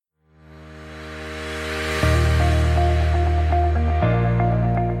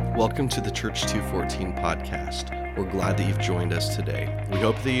Welcome to the Church 214 podcast. We're glad that you've joined us today. We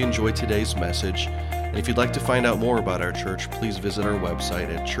hope that you enjoyed today's message. And if you'd like to find out more about our church, please visit our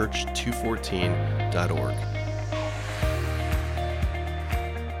website at church214.org.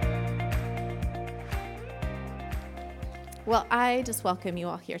 Well, I just welcome you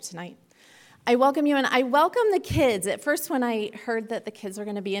all here tonight. I welcome you, and I welcome the kids. At first, when I heard that the kids were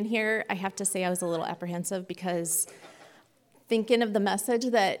going to be in here, I have to say I was a little apprehensive because thinking of the message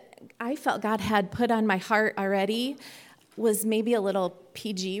that I felt God had put on my heart already was maybe a little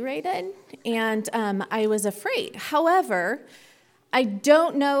PG rated, and I was afraid. However, I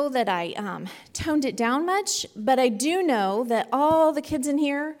don't know that I toned it down much, but I do know that all the kids in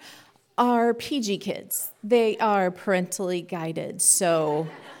here are PG kids. They are parentally guided. So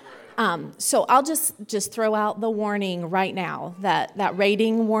I'll just throw out the warning right now, that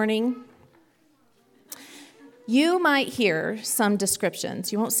rating warning. You might hear some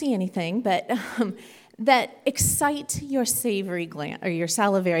descriptions. You won't see anything, but that excite your savory gland or your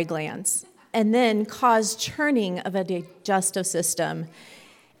salivary glands, and then cause churning of a digestive system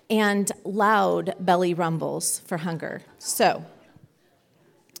and loud belly rumbles for hunger. So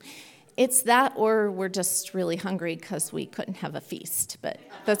it's that, or we're just really hungry because we couldn't have a feast, but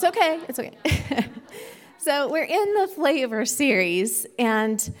that's okay. It's okay. So we're in the Flavor series,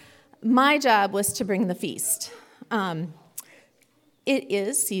 and my job was to bring the feast. It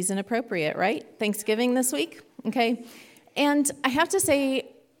is season appropriate, right? Thanksgiving this week, okay? And I have to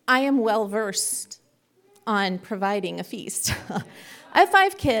say, I am well versed on providing a feast. I have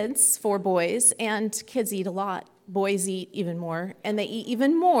 5 kids, 4 boys, and kids eat a lot. Boys eat even more, and they eat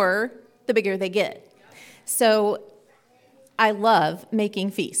even more the bigger they get. So I love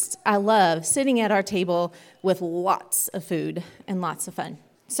making feasts. I love sitting at our table with lots of food and lots of fun.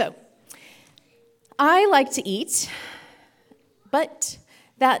 So I like to eat, but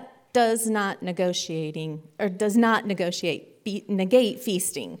that does not negate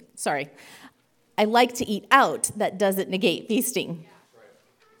feasting. Sorry. I like to eat out. That doesn't negate feasting.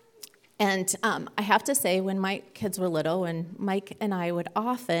 And I have to say, when my kids were little, and Mike and I would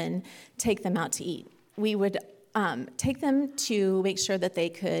often take them out to eat, we would take them to make sure that they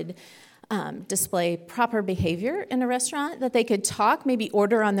could display proper behavior in a restaurant, that they could talk, maybe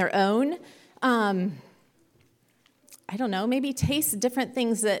order on their own. I don't know, maybe taste different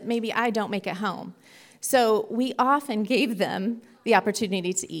things that maybe I don't make at home. So we often gave them the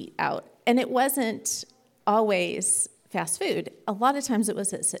opportunity to eat out. And it wasn't always fast food. A lot of times it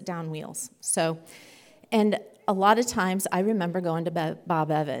was at sit-down meals. And a lot of times I remember going to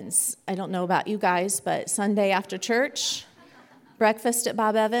Bob Evans. I don't know about you guys, but Sunday after church, breakfast at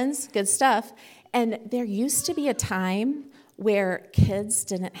Bob Evans, good stuff. And there used to be a time where kids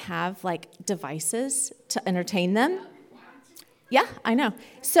didn't have devices to entertain them. Yeah, I know.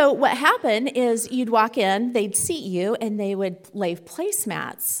 So what happened is you'd walk in, they'd seat you, and they would lay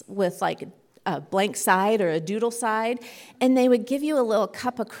placemats with a blank side or a doodle side, and they would give you a little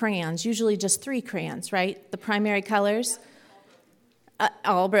cup of crayons, usually just 3 crayons, right? The primary colors,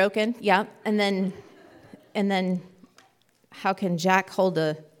 all broken, yeah. And then how can Jack hold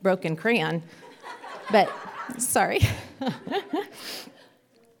a broken crayon? But sorry.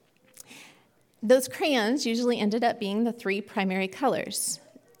 Those crayons usually ended up being the 3 primary colors,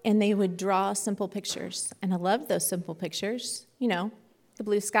 and they would draw simple pictures. And I loved those simple pictures, the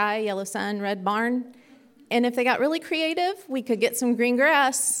blue sky, yellow sun, red barn. And if they got really creative, we could get some green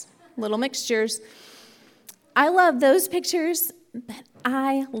grass, little mixtures. I love those pictures, but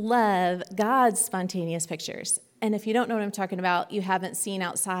I love God's spontaneous pictures. And if you don't know what I'm talking about, you haven't seen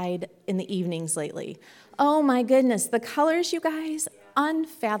outside in the evenings lately. Oh my goodness, the colors, you guys,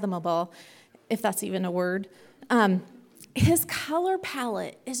 unfathomable, if that's even a word. His color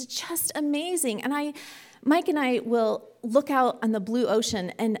palette is just amazing. And Mike and I will look out on the blue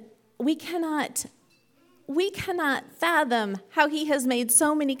ocean, and we cannot fathom how he has made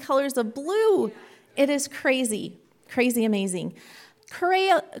so many colors of blue. It is crazy, crazy amazing.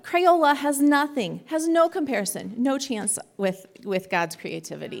 Crayola has no comparison, no chance with God's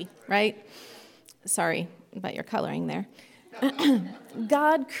creativity, right? Sorry about your coloring there.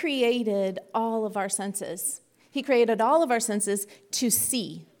 God created all of our senses. He created all of our senses to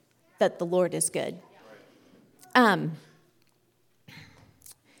see that the Lord is good. In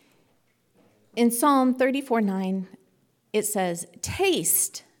Psalm 34:9, it says,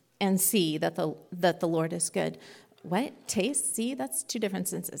 "Taste and see that the Lord is good." What? Taste? See? That's 2 different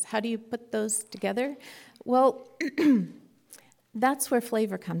senses. How do you put those together? Well, that's where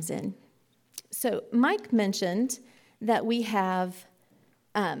flavor comes in. So Mike mentioned that we have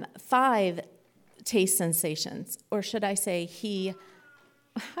 5 taste sensations, or should I say he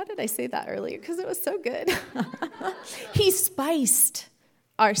How did I say that earlier? Because it was so good. He spiced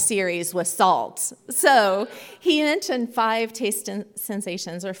our series with salt. So he mentioned 5 taste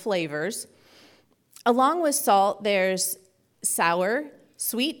sensations or flavors. Along with salt, there's sour,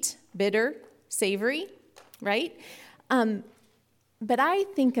 sweet, bitter, savory, right? But I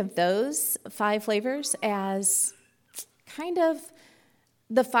think of those 5 flavors as kind of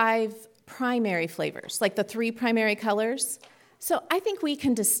the 5 primary flavors, like the 3 primary colors. So I think we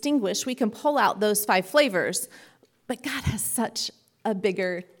can distinguish, we can pull out those 5 flavors, but God has such a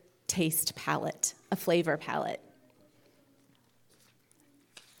bigger taste palette, a flavor palette.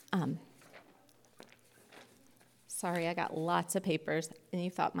 Sorry, I got lots of papers, and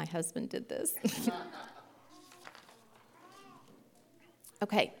you thought my husband did this.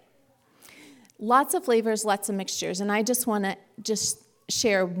 Okay. Lots of flavors, lots of mixtures, and I just want to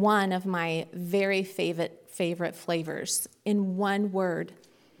share one of my very favorite flavors in one word: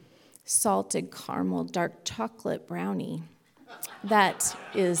 salted caramel dark chocolate brownie. That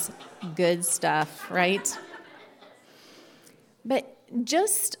is good stuff, right? But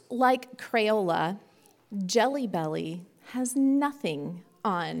just like Crayola, Jelly Belly has nothing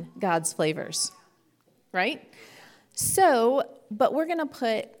on God's flavors, right? So, but we're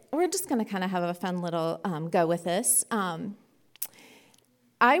just going to kind of have a fun little go with this. I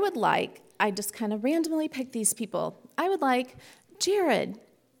just kind of randomly picked these people. I would like Jared,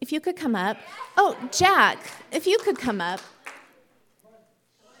 if you could come up. Oh, Jack, if you could come up.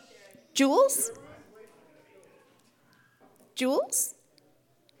 Jules? Jules?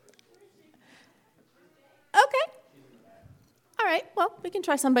 Okay. All right, well, we can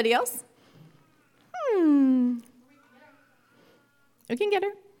try somebody else. We can get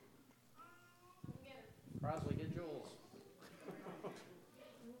her. Crosley, get Jules.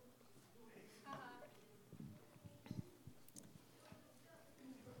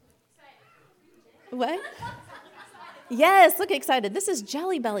 What? Yes, look excited. This is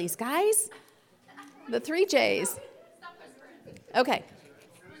Jelly Bellies, guys. The 3 J's. Okay.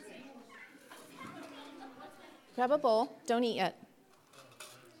 Grab a bowl. Don't eat yet.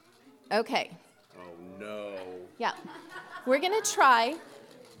 Okay. Oh, no. Yeah. We're going to try.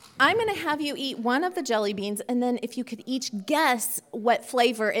 I'm going to have you eat one of the jelly beans, and then if you could each guess what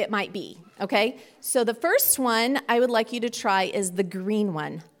flavor it might be, okay? So the first one I would like you to try is the green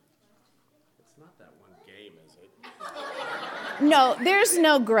one. It's not that one game, is it? No, there's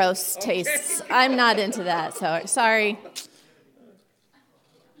no gross tastes. I'm not into that, so sorry.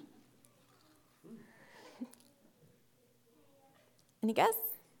 Any guess?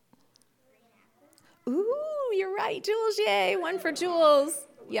 Ooh, you're right, Jules. Yay, 1 for Jules.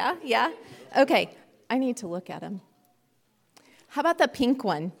 Yeah. Okay, I need to look at him. How about the pink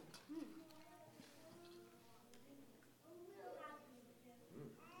one?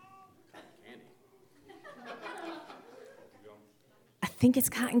 Candy. I think it's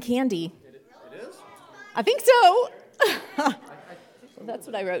cotton candy. It is? I think so. Well, that's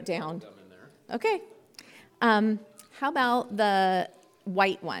what I wrote down. Okay. How about the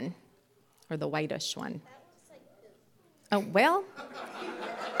white one, or the whitish one? Oh, well,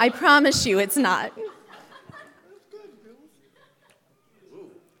 I promise you it's not. Ooh. Oh,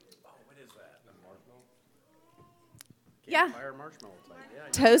 what is that? A marshmallow? Yeah. Fire marshmallow type. Yeah.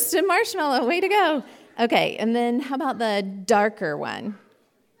 Toasted marshmallow. Way to go. Okay, and then how about the darker one?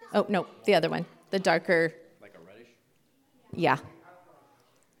 Oh, no, the other one. The darker. Like a reddish? Yeah.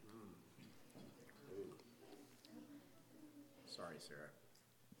 Sorry, Sarah.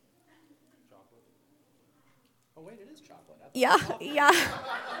 Chocolate? Oh, wait, it is chocolate. Yeah.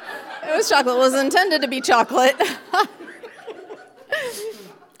 It was chocolate. It was intended to be chocolate.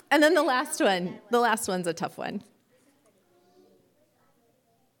 And then the last one. The last one's a tough one.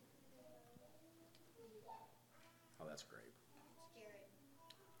 Oh, that's great.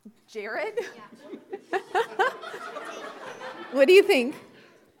 Jared? Yeah. What do you think?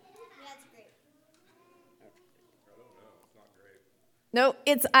 That's great. No,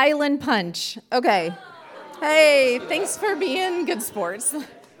 it's Island Punch. Okay. Hey, thanks for being good sports. I can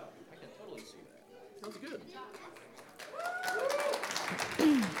totally see that. Sounds good.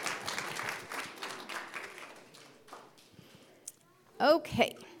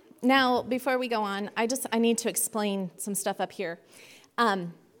 Okay. Now, before we go on, I need to explain some stuff up here.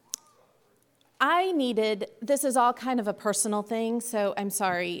 This is all kind of a personal thing, so I'm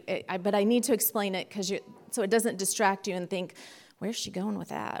sorry, but I need to explain it so it doesn't distract you and think, where's she going with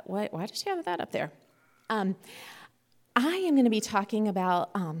that? Why does she have that up there? I am going to be talking about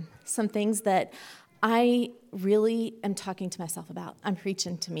some things that I really am talking to myself about. I'm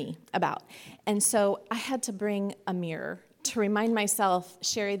preaching to me about. And so I had to bring a mirror to remind myself,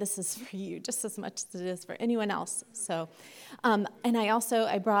 Sherry, this is for you just as much as it is for anyone else. So, and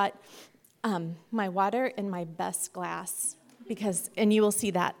I brought my water in my best glass and you will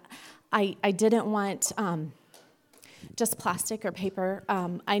see that I didn't want just plastic or paper.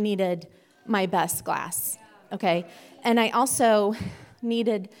 I needed my best glass, okay? And I also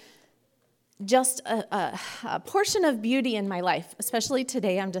needed just a portion of beauty in my life, especially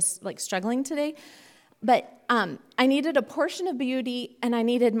today. I'm just like struggling today. But I needed a portion of beauty, and I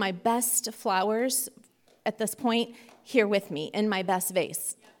needed my best flowers at this point here with me in my best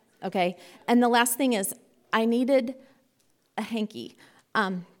vase, okay? And the last thing is I needed a hanky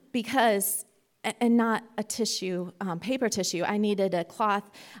because, and not a tissue, paper tissue. I needed a cloth.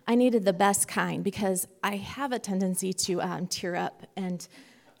 I needed the best kind because I have a tendency to tear up. And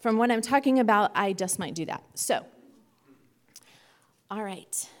from what I'm talking about, I just might do that. So, all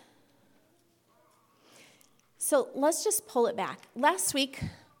right. So let's just pull it back. Last week,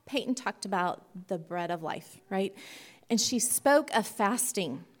 Peyton talked about the bread of life, right? And she spoke of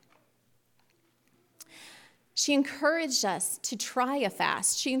fasting. She encouraged us to try a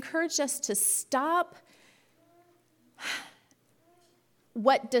fast. She encouraged us to stop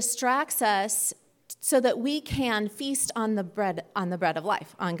what distracts us so that we can feast on the bread of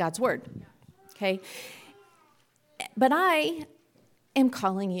life, on God's word. Okay? But I am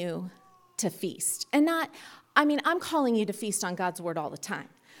calling you to feast. I'm calling you to feast on God's word all the time.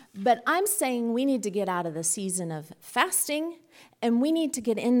 But I'm saying we need to get out of the season of fasting and we need to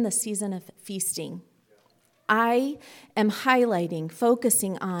get in the season of feasting. I am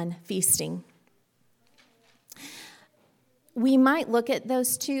focusing on feasting. We might look at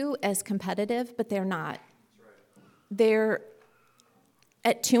those two as competitive, but they're not. They're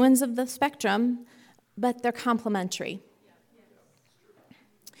at two ends of the spectrum, but they're complementary.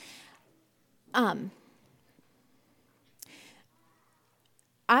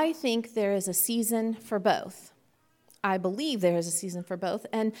 I think there is a season for both. I believe there is a season for both.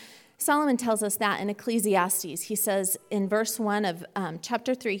 And Solomon tells us that in Ecclesiastes. He says in verse 1 of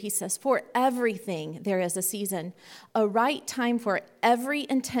chapter 3, he says, "For everything there is a season, a right time for every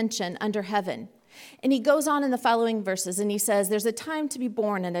intention under heaven." And he goes on in the following verses, and he says, there's a time to be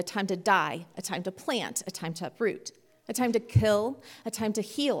born and a time to die, a time to plant, a time to uproot, a time to kill, a time to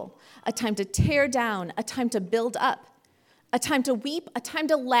heal, a time to tear down, a time to build up, a time to weep, a time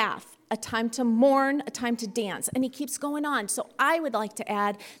to laugh, a time to mourn, a time to dance. And he keeps going on. So I would like to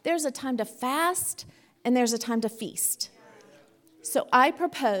add, there's a time to fast and there's a time to feast. So I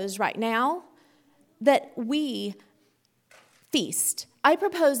propose right now that we feast. I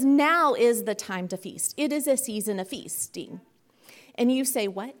propose now is the time to feast. It is a season of feasting. And you say,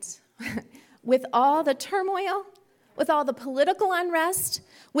 what? With all the turmoil, with all the political unrest,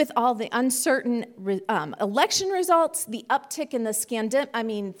 with all the uncertain election results, the uptick in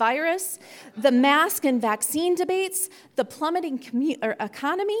the virus, the mask and vaccine debates, the plummeting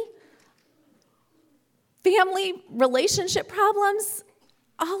economy, family relationship problems,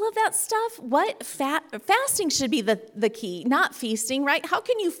 all of that stuff, what? Fasting should be the key, not feasting, right? How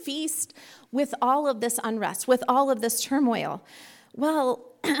can you feast with all of this unrest, with all of this turmoil? Well,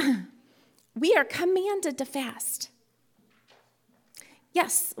 we are commanded to fast.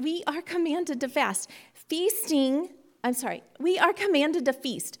 Yes, we are commanded to fast. We are commanded to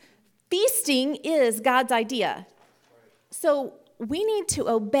feast. Feasting is God's idea. So we need to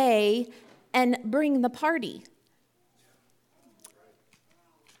obey and bring the party.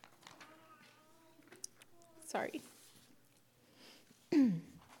 Sorry.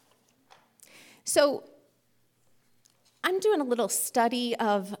 So I'm doing a little study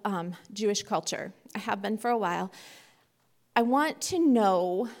of Jewish culture. I have been for a while. I want to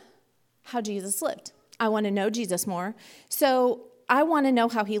know how Jesus lived. I want to know Jesus more. So I want to know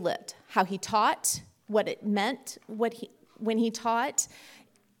how he lived, how he taught, what it meant, when he taught,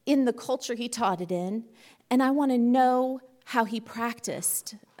 in the culture he taught it in. And I want to know how he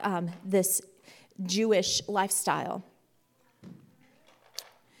practiced this Jewish lifestyle.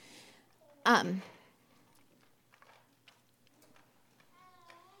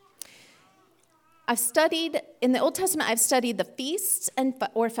 I've studied, in the Old Testament, I've studied the feasts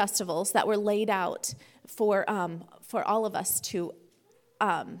or festivals that were laid out for all of us to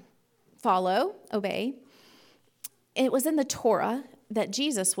follow, obey. It was in the Torah that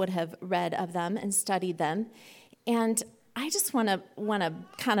Jesus would have read of them and studied them. And I just want to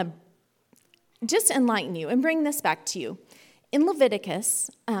kind of just enlighten you and bring this back to you. In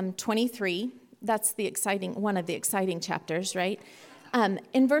Leviticus 23, that's one of the exciting chapters, right?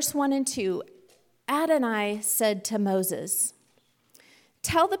 In verse 1 and 2, Adonai said to Moses,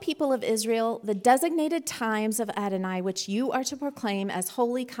 Tell the people of Israel the designated times of Adonai, which you are to proclaim as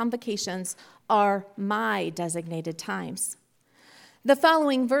holy convocations, are my designated times. The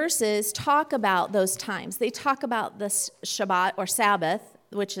following verses talk about those times. They talk about the Shabbat or Sabbath,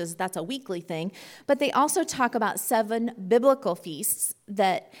 that's a weekly thing, but they also talk about 7 biblical feasts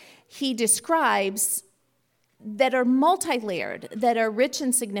that he describes that are multi-layered, that are rich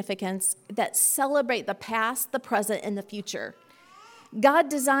in significance, that celebrate the past, the present, and the future. God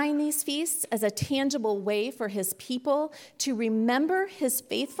designed these feasts as a tangible way for his people to remember his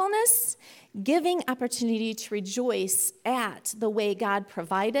faithfulness, giving opportunity to rejoice at the way God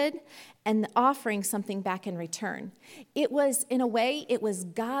provided and offering something back in return. It was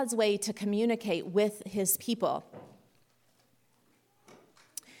God's way to communicate with his people.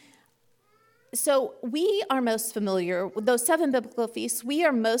 So we are most familiar with those 7 biblical feasts. We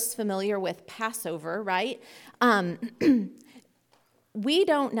are most familiar with Passover, right? We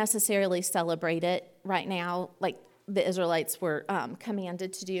don't necessarily celebrate it right now like the Israelites were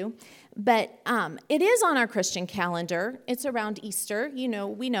commanded to do, but it is on our Christian calendar. It's around Easter. We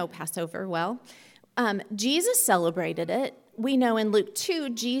know Passover well. Jesus celebrated it. We know in Luke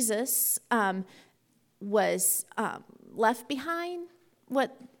 2, Jesus was left behind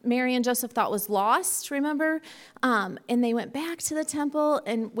what Mary and Joseph thought was lost, remember? And they went back to the temple,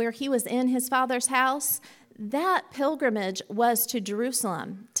 and where he was in his father's house, that pilgrimage was to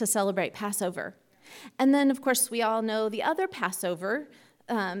Jerusalem to celebrate Passover. And then, of course, we all know the other Passover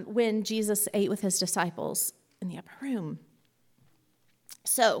when Jesus ate with his disciples in the upper room.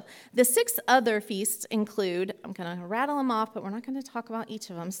 So the 6 other feasts include, I'm going to rattle them off, but we're not going to talk about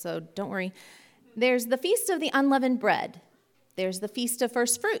each of them, so don't worry. There's the Feast of the Unleavened Bread. There's the Feast of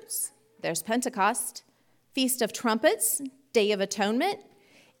First Fruits. There's Pentecost, Feast of Trumpets, Day of Atonement,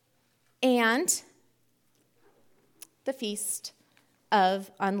 and the Feast of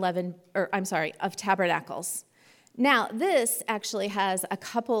Tabernacles. Now, this actually has a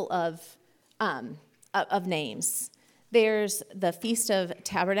couple of names. There's the Feast of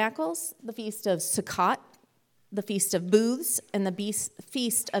Tabernacles, the Feast of Sukkot, the Feast of Booths, and the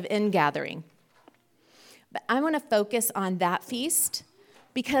Feast of Ingathering. But I want to focus on that feast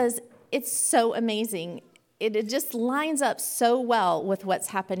because it's so amazing. It just lines up so well with what's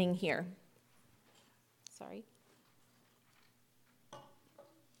happening here. Sorry.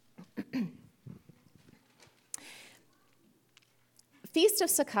 Feast of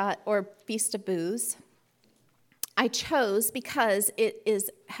Sukkot, or Feast of Booths, I chose because it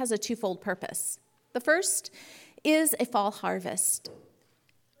has a twofold purpose. The first is a fall harvest.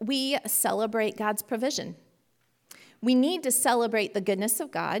 We celebrate God's provision. We need to celebrate the goodness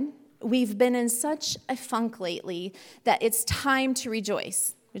of God. We've been in such a funk lately that it's time to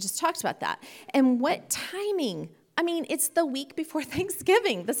rejoice. We just talked about that. And what timing? I mean, it's the week before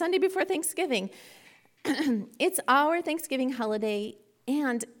Thanksgiving, the Sunday before Thanksgiving. It's our Thanksgiving holiday,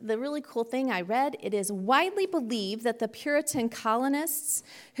 and the really cool thing I read, it is widely believed that the Puritan colonists,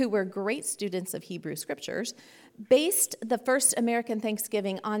 who were great students of Hebrew scriptures, based the first American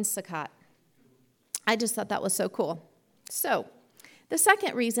Thanksgiving on Sukkot. I just thought that was so cool. So, the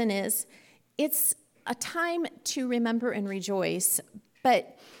second reason is it's a time to remember and rejoice,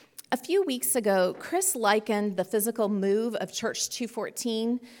 but a few weeks ago, Chris likened the physical move of Church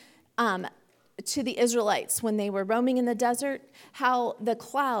 214 to the Israelites when they were roaming in the desert, how the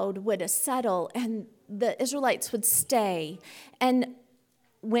cloud would settle and the Israelites would stay. And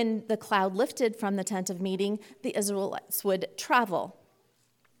when the cloud lifted from the tent of meeting, the Israelites would travel.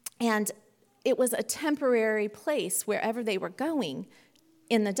 And it was a temporary place wherever they were going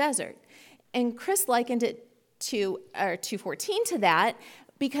in the desert. And Chris likened it to 214 to that,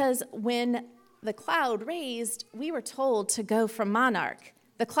 because when the cloud raised, we were told to go from Monarch.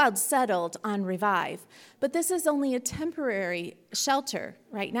 The cloud settled on Revive. But this is only a temporary shelter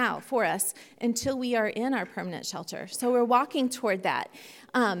right now for us until we are in our permanent shelter. So we're walking toward that.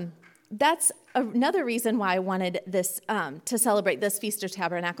 That's another reason why I wanted this to celebrate this Feast of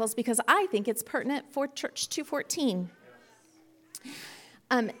Tabernacles, because I think it's pertinent for Church 214.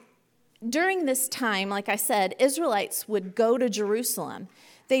 During this time, like I said, Israelites would go to Jerusalem.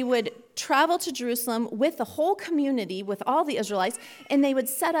 They would travel to Jerusalem with the whole community, with all the Israelites, and they would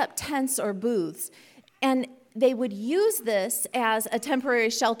set up tents or booths. And they would use this as a temporary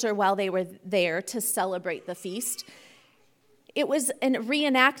shelter while they were there to celebrate the feast. It was a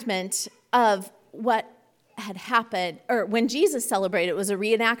reenactment of what had happened, or when Jesus celebrated, it was a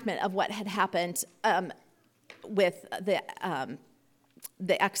reenactment of what had happened with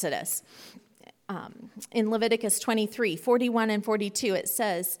the Exodus. In Leviticus 23, 41 and 42, it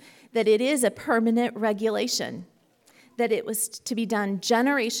says that it is a permanent regulation, that it was to be done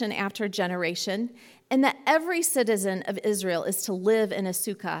generation after generation, and that every citizen of Israel is to live in a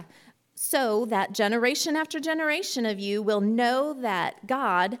sukkah, so that generation after generation of you will know that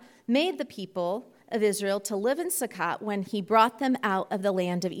God made the people of Israel to live in Sukkot when he brought them out of the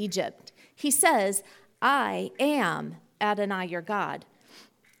land of Egypt. He says, I am Adonai your God.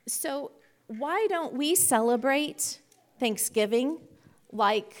 So why don't we celebrate Thanksgiving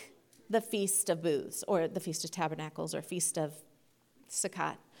like the Feast of Booths or the Feast of Tabernacles or Feast of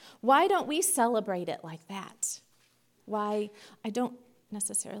Sukkot? Why don't we celebrate it like that? Why? I don't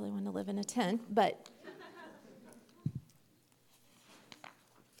necessarily want to live in a tent, but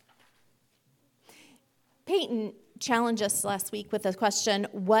Peyton challenged us last week with the question,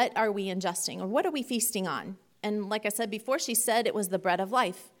 what are we ingesting or what are we feasting on? And like I said before, she said it was the bread of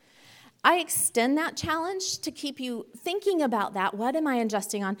life. I extend that challenge to keep you thinking about that. What am I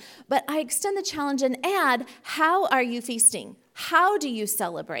ingesting on? But I extend the challenge and add, how are you feasting? How do you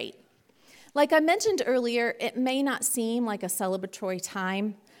celebrate? Like I mentioned earlier, it may not seem like a celebratory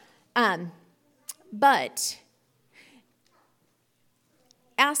time, but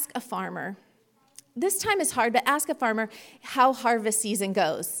ask a farmer. This time is hard, but ask a farmer how harvest season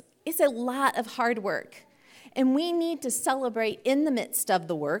goes. It's a lot of hard work, and we need to celebrate in the midst of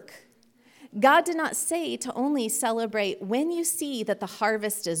the work. God did not say to only celebrate when you see that the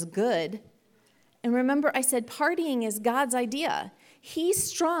harvest is good. And remember, I said partying is God's idea. He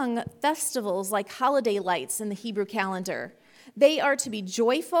strung festivals like holiday lights in the Hebrew calendar. They are to be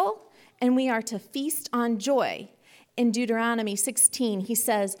joyful, and we are to feast on joy. In Deuteronomy 16, he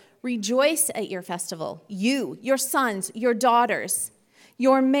says, rejoice at your festival, you, your sons, your daughters,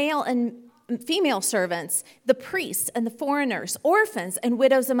 your male and female servants, the priests and the foreigners, orphans and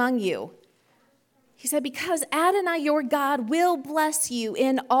widows among you. He said, because Adonai, your God, will bless you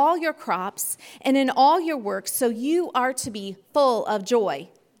in all your crops and in all your works, so you are to be full of joy.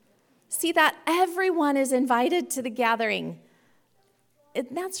 See that everyone is invited to the gathering.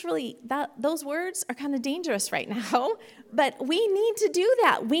 Those words are kind of dangerous right now, but we need to do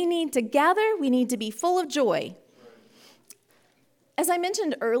that. We need to gather. We need to be full of joy. As I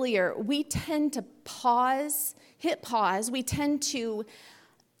mentioned earlier, we tend to hit pause. We tend to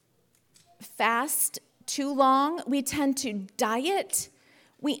fast too long. We tend to diet.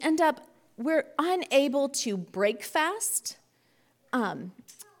 We're unable to break fast.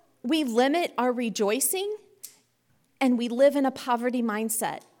 We limit our rejoicing, and we live in a poverty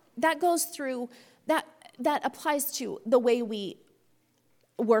mindset. That goes through, that applies to the way we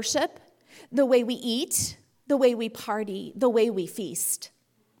worship, the way we eat, the way we party, the way we feast.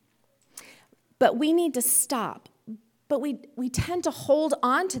 But we need to stop. But we tend to hold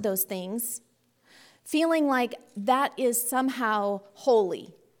on to those things, feeling like that is somehow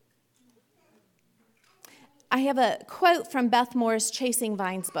holy. I have a quote from Beth Moore's Chasing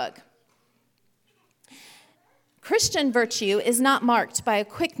Vines book. Christian virtue is not marked by a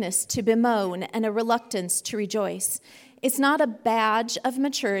quickness to bemoan and a reluctance to rejoice. It's not a badge of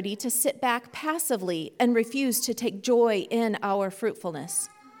maturity to sit back passively and refuse to take joy in our fruitfulness.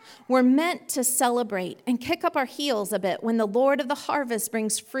 We're meant to celebrate and kick up our heels a bit when the Lord of the harvest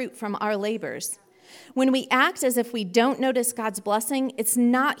brings fruit from our labors. When we act as if we don't notice God's blessing, it's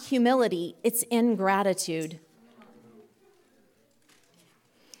not humility, it's ingratitude.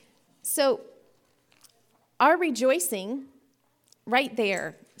 So, our rejoicing, right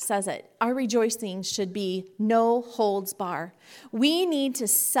there says it. Our rejoicing should be no holds bar. We need to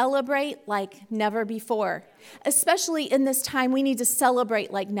celebrate like never before. Especially in this time, we need to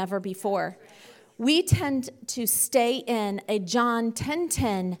celebrate like never before. We tend to stay in a John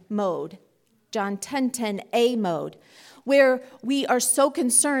 10:10 mode, John 10:10a mode, where we are so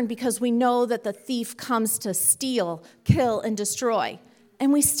concerned because we know that the thief comes to steal, kill, and destroy.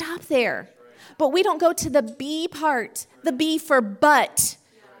 And we stop there. But we don't go to the B part, the B for but.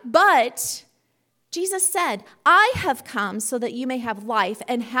 But Jesus said, I have come so that you may have life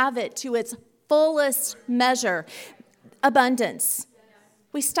and have it to its fullest measure, abundance.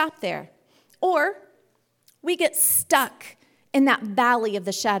 We stop there. Or we get stuck in that valley of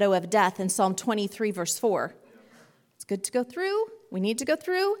the shadow of death in Psalm 23, verse 4. It's good to go through. We need to go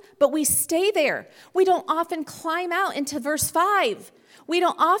through, but we stay there. We don't often climb out into verse 5. We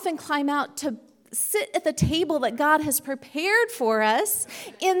don't often climb out to sit at the table that God has prepared for us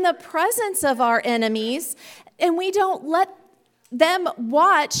in the presence of our enemies, and we don't let them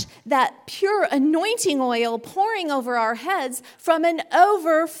watch that pure anointing oil pouring over our heads from an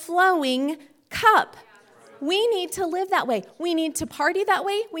overflowing cup. We need to live that way. We need to party that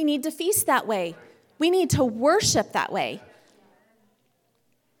way. We need to feast that way. We need to worship that way.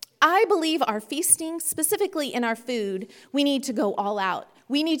 I believe our feasting, specifically in our food, we need to go all out.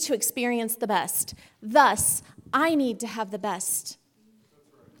 We need to experience the best. Thus, I need to have the best.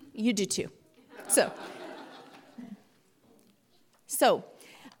 You do too. So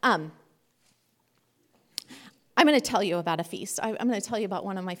I'm going to tell you about a feast. I'm going to tell you about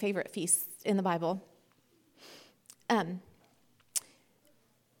one of my favorite feasts in the Bible.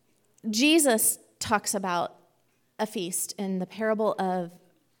 Jesus talks about a feast in the parable of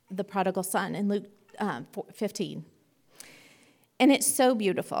the prodigal son in Luke 15. And it's so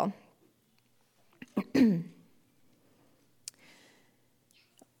beautiful.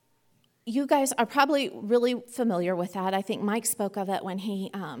 You guys are probably really familiar with that. I think Mike spoke of it when he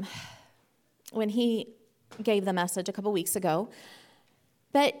gave the message a couple weeks ago.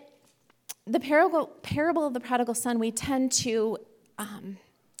 But the parable of the prodigal son, we tend to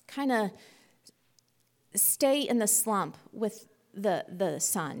kind of stay in the slump with the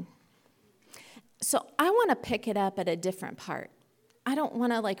son. So I want to pick it up at a different part. I don't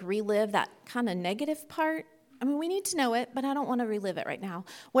want to relive that kind of negative part. I mean, we need to know it, but I don't want to relive it right now.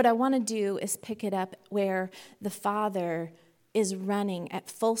 What I want to do is pick it up where the father is running at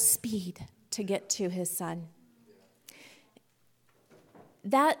full speed to get to his son.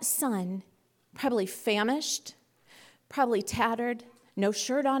 That son, probably famished, probably tattered, no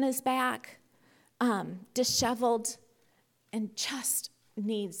shirt on his back, disheveled, and just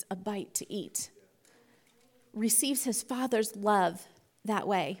needs a bite to eat. Receives his father's love that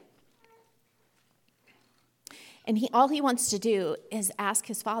way. And all he wants to do is ask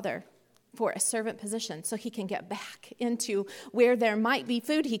his father for a servant position so he can get back into where there might be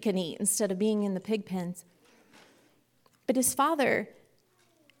food he can eat instead of being in the pig pens. But his father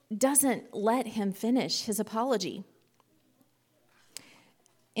doesn't let him finish his apology.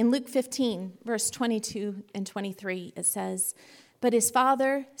 In Luke 15, verse 22 and 23, it says, "But his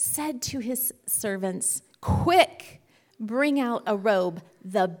father said to his servants, 'Quick, bring out a robe,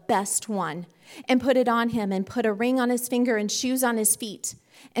 the best one, and put it on him, and put a ring on his finger and shoes on his feet,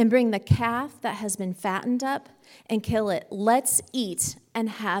 and bring the calf that has been fattened up and kill it. Let's eat and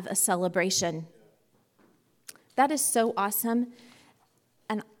have a celebration.'" That is so awesome.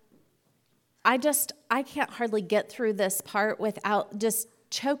 And I can't hardly get through this part without just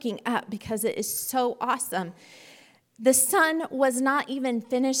choking up because it is so awesome. The son was not even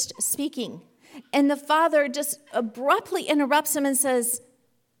finished speaking. And the father just abruptly interrupts him and says,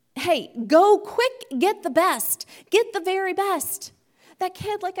 "Hey, go quick, get the best. Get the very best." That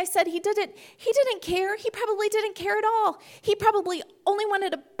kid, like I said, he didn't care. He probably didn't care at all. He probably only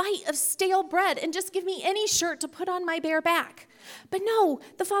wanted a bite of stale bread and just give me any shirt to put on my bare back. But no,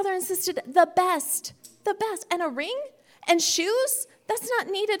 the father insisted, the best. And a ring and shoes? That's not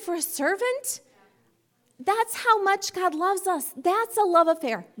needed for a servant. That's how much God loves us. That's a love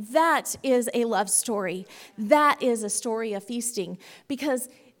affair. That is a love story. That is a story of feasting because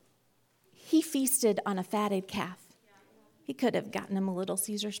he feasted on a fatted calf. He could have gotten him a Little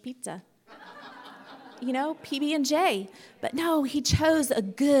Caesars pizza, PB&J. But no, he chose a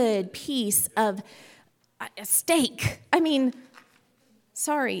good piece of a steak. I mean,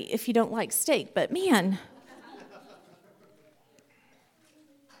 sorry if you don't like steak, but man.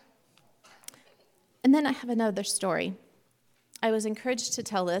 And then I have another story. I was encouraged to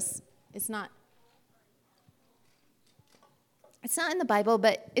tell this. It's not in the Bible,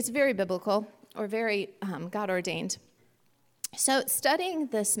 but it's very biblical or very God-ordained. So studying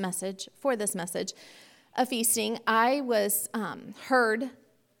this message of feasting, I was heard,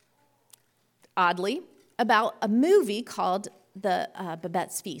 oddly, about a movie called The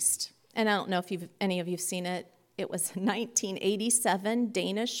Babette's Feast. And I don't know if any of you have seen it. It was a 1987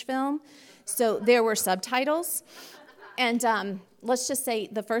 Danish film. So there were subtitles. And let's just say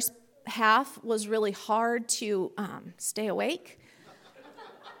the first half was really hard to stay awake.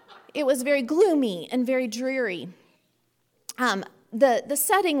 It was very gloomy and very dreary. The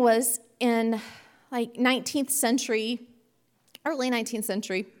setting was in early 19th century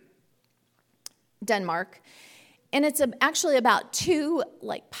Denmark. And it's actually about two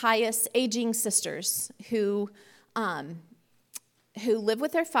pious aging sisters who live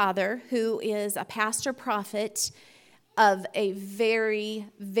with their father, who is a pastor prophet of a very,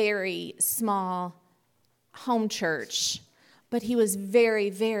 very small home church, but he was very,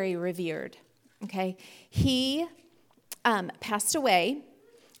 very revered. Okay, he passed away,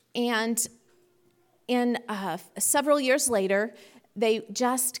 and in several years later, they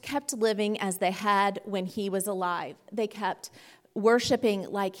just kept living as they had when he was alive. They kept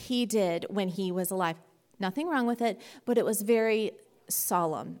worshiping like he did when he was alive. Nothing wrong with it, but it was very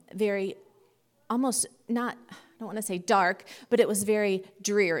solemn, very almost not, I don't want to say dark, but it was very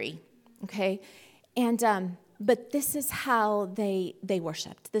dreary, okay? And but this is how they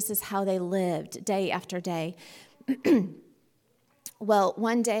worshiped. This is how they lived day after day. Well,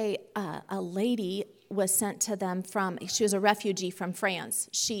 one day, a lady was sent to them she was a refugee from France.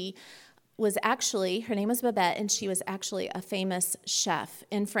 She was actually, her name was Babette, and she was actually a famous chef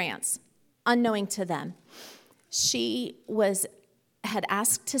in France, unknowing to them. She had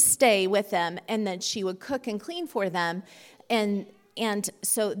asked to stay with them, and then she would cook and clean for them, and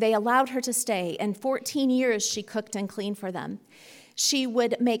so they allowed her to stay, and 14 years she cooked and cleaned for them. She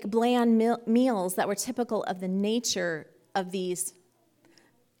would make bland meals that were typical of the nature of these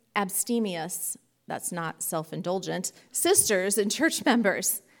abstemious, that's not self-indulgent, sisters and church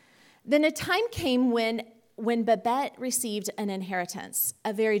members. Then a time came when Babette received an inheritance,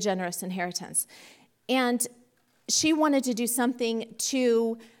 a very generous inheritance, and she wanted to do something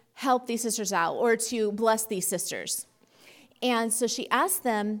to help these sisters out or to bless these sisters. And so she asked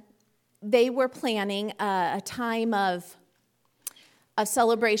them, they were planning a time of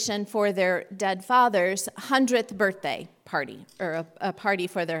celebration for their dead father's 100th birthday party, or a party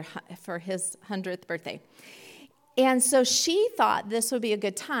for his 100th birthday. And so she thought this would be a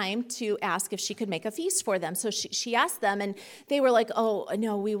good time to ask if she could make a feast for them. So she asked them, and they were like, "Oh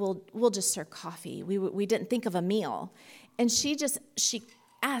no, we'll just serve coffee. We didn't think of a meal." And she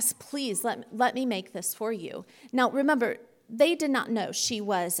asked, "Please let me make this for you." Now remember, they did not know she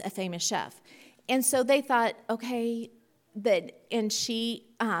was a famous chef, and so they thought, okay, and she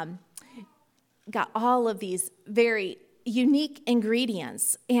got all of these very unique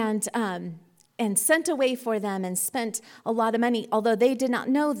ingredients and sent away for them and spent a lot of money, although they did not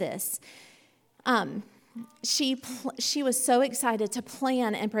know this. She was so excited to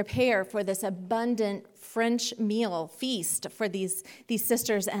plan and prepare for this abundant French meal feast for these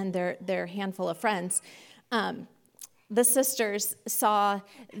sisters and their handful of friends. The sisters saw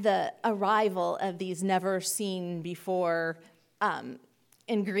the arrival of these never-seen-before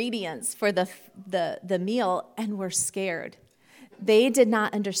ingredients for the meal and were scared. They did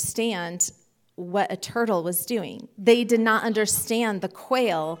not understand what a turtle was doing. They did not understand the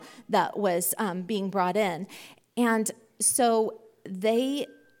quail that was being brought in. And so they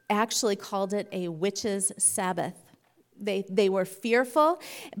actually called it a witch's Sabbath. They were fearful,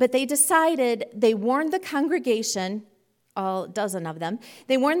 but they warned the congregation, all dozen of them,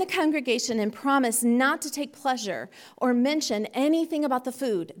 they warned the congregation and promised not to take pleasure or mention anything about the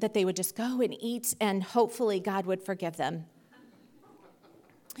food, that they would just go and eat and hopefully God would forgive them.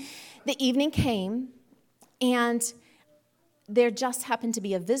 The evening came, and there just happened to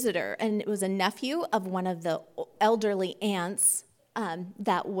be a visitor, and it was a nephew of one of the elderly aunts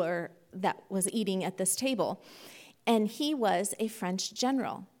that was eating at this table. And he was a French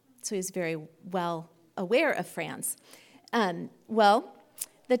general, so he was very well aware of France. The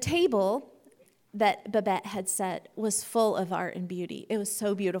table that Babette had set was full of art and beauty. It was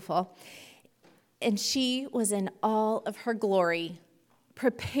so beautiful. And she was in all of her glory,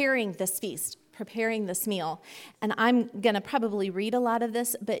 preparing this feast, preparing this meal. And I'm going to probably read a lot of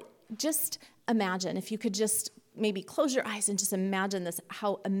this, but just imagine, if you could just maybe close your eyes and just imagine this,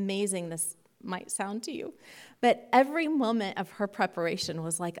 how amazing this might sound to you. But every moment of her preparation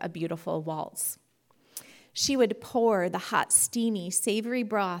was like a beautiful waltz. She would pour the hot, steamy, savory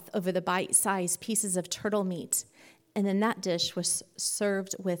broth over the bite-sized pieces of turtle meat, and then that dish was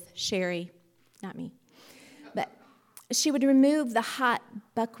served with sherry. Not me. But she would remove the hot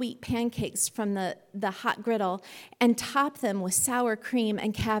buckwheat pancakes from the hot griddle and top them with sour cream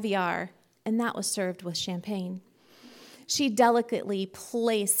and caviar, and that was served with champagne. She delicately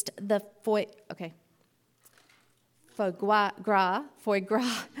foie gras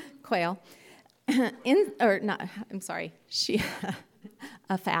quail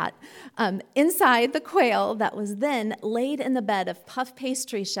inside the quail that was then laid in the bed of puff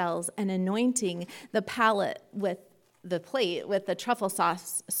pastry shells and anointing the palate with the plate with the truffle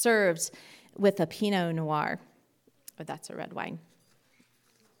sauce served with a Pinot Noir. Oh, that's a red wine.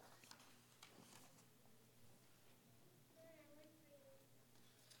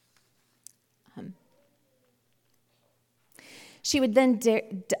 She would then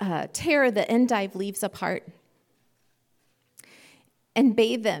tear the endive leaves apart and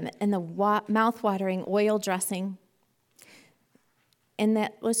bathe them in the mouth-watering oil dressing, and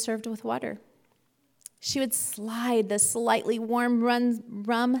that was served with water. She would slide the slightly warm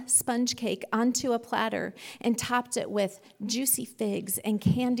rum sponge cake onto a platter and topped it with juicy figs and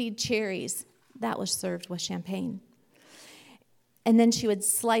candied cherries. That was served with champagne. And then she would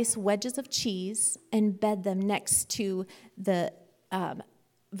slice wedges of cheese and bed them next to the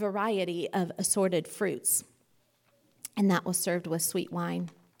variety of assorted fruits. and that was served with sweet wine.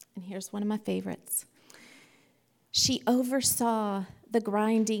 And here's one of my favorites. She oversaw the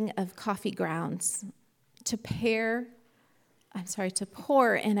grinding of coffee grounds to pour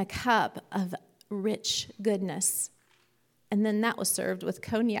in a cup of rich goodness. And then that was served with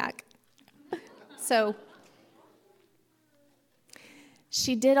cognac. So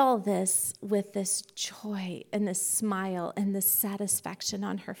she did all this with this joy and this smile and this satisfaction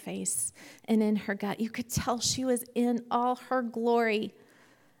on her face and in her gut. You could tell she was in all her glory.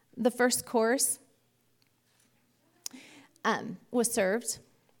 The first course was served,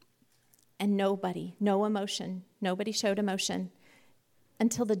 and nobody showed emotion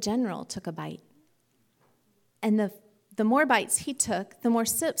until the general took a bite. And the more bites he took, the more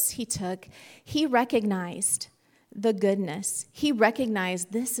sips he took, he recognized the goodness. He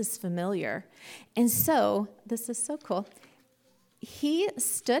recognized this is familiar. And so, this is so cool. He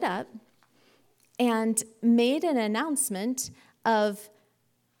stood up and made an announcement of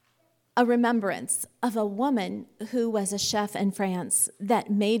a remembrance of a woman who was a chef in France that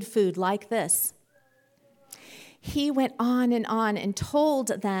made food like this. He went on and told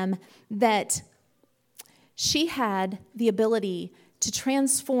them that she had the ability to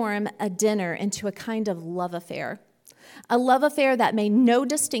transform a dinner into a kind of love affair. A love affair that made no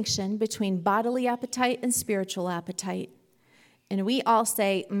distinction between bodily appetite and spiritual appetite. And we all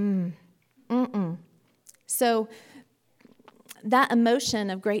say, So that emotion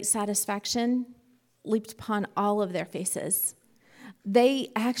of great satisfaction leaped upon all of their faces. They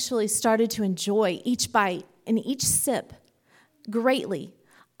actually started to enjoy each bite and each sip greatly.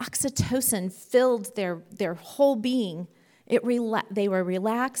 Oxytocin filled their whole being. They were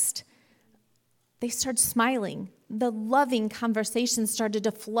relaxed. They started smiling. The loving conversation started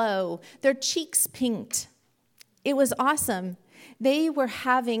to flow. Their cheeks pinked. It was awesome. They were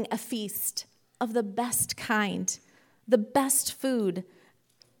having a feast of the best kind, the best food.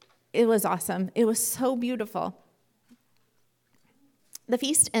 It was awesome. It was so beautiful. The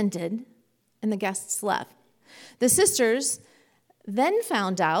feast ended, and the guests left. The sisters then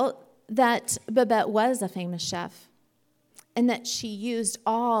found out that Babette was a famous chef and that she used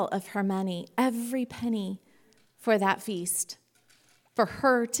all of her money, every penny, for that feast, for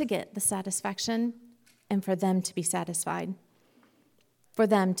her to get the satisfaction and for them to be satisfied, for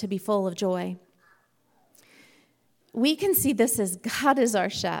them to be full of joy. We can see this as God is our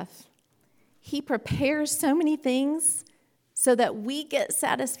chef. He prepares so many things so that we get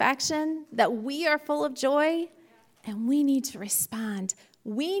satisfaction, that we are full of joy, and we need to respond.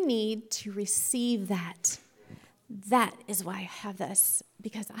 We need to receive that. That is why I have this,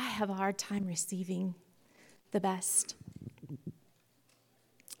 because I have a hard time receiving the best.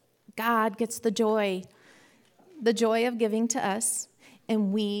 God gets the joy of giving to us,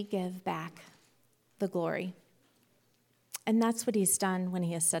 and we give back the glory. And that's what he's done when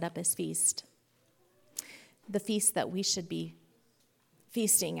he has set up his feast. The feast that we should be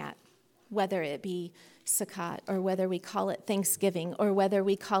feasting at, whether it be Sukkot, or whether we call it Thanksgiving, or whether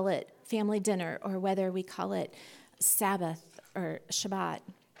we call it family dinner, or whether we call it Sabbath or Shabbat.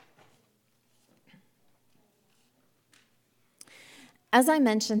 As I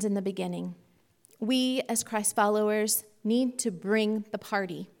mentioned in the beginning, we as Christ followers need to bring the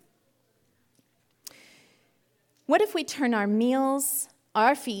party. What if we turn our meals,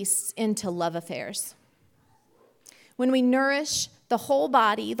 our feasts, into love affairs? When we nourish the whole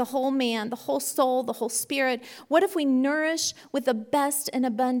body, the whole man, the whole soul, the whole spirit, what if we nourish with the best and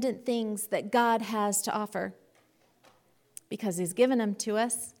abundant things that God has to offer? Because he's given them to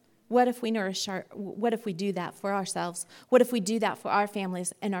us. What if we what if we do that for ourselves? What if we do that for our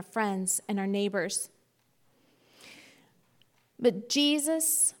families and our friends and our neighbors? But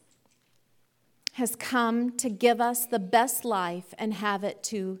Jesus has come to give us the best life and have it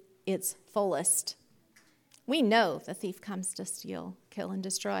to its fullest. We know the thief comes to steal, kill, and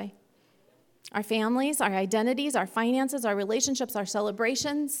destroy. Our families, our identities, our finances, our relationships, our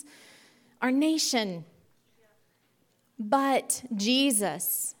celebrations, our nation. But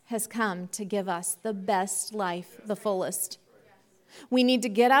Jesus has come to give us the best life, the fullest. We need to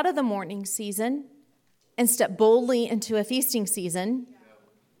get out of the mourning season and step boldly into a feasting season.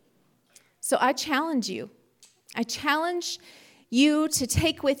 So I challenge you. I challenge you to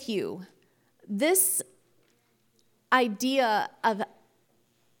take with you this idea of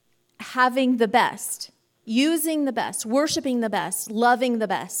having the best, using the best, worshiping the best, loving the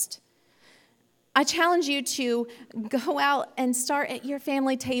best. I challenge you to go out and start at your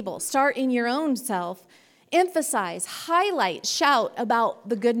family table. Start in your own self. Emphasize, highlight, shout about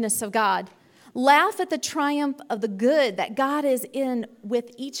the goodness of God. Laugh at the triumph of the good that God is in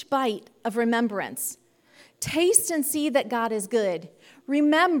with each bite of remembrance. Taste and see that God is good.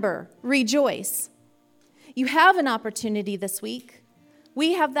 Remember, rejoice. You have an opportunity this week.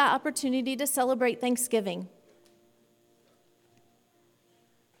 We have that opportunity to celebrate Thanksgiving.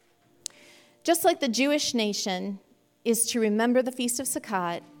 Just like the Jewish nation is to remember the Feast of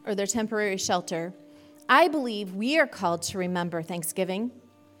Sukkot, or their temporary shelter, I believe we are called to remember Thanksgiving.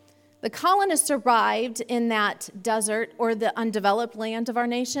 The colonists arrived in that desert or the undeveloped land of our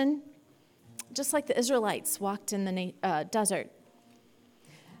nation, just like the Israelites walked in the desert.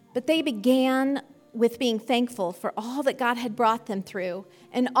 But they began with being thankful for all that God had brought them through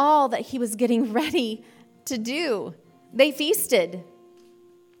and all that he was getting ready to do. They feasted.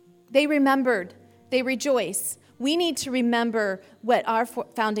 They remembered. They rejoiced. We need to remember what our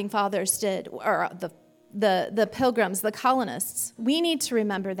founding fathers did, or the pilgrims, the colonists. We need to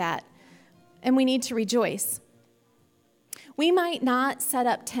remember that, and we need to rejoice. We might not set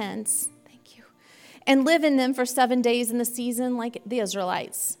up tents, thank you, and live in them for 7 days in the season like the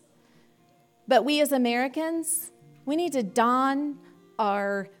Israelites. But we as Americans, we need to don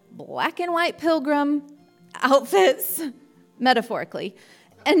our black and white pilgrim outfits, metaphorically,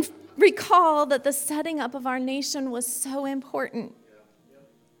 and recall that the setting up of our nation was so important.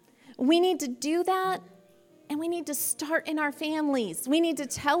 We need to do that, and we need to start in our families. We need to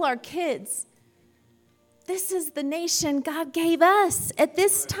tell our kids, this is the nation God gave us at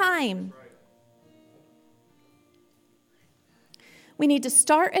this time. We need to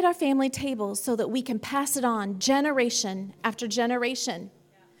start at our family tables so that we can pass it on generation after generation.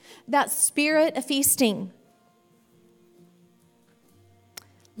 That spirit of feasting.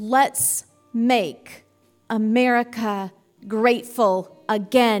 Let's make America grateful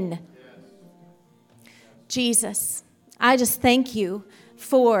again. Jesus, I just thank you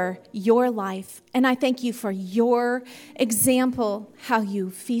for your life, and I thank you for your example, how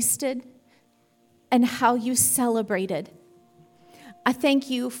you feasted and how you celebrated. I thank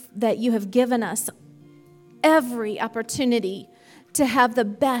you that you have given us every opportunity to have the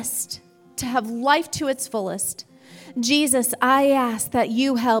best, to have life to its fullest. Jesus, I ask that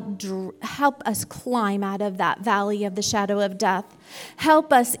you help us climb out of that valley of the shadow of death.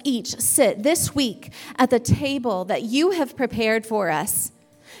 Help us each sit this week at the table that you have prepared for us,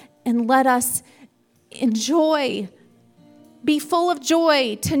 and let us enjoy, be full of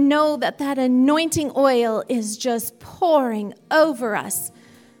joy to know that that anointing oil is just pouring over us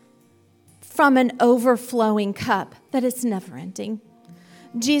from an overflowing cup, that it's never ending.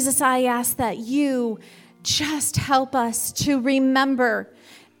 Jesus, I ask that you just help us to remember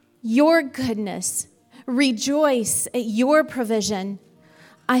your goodness, rejoice at your provision.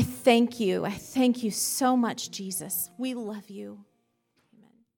 I thank you. I thank you so much, Jesus. We love you.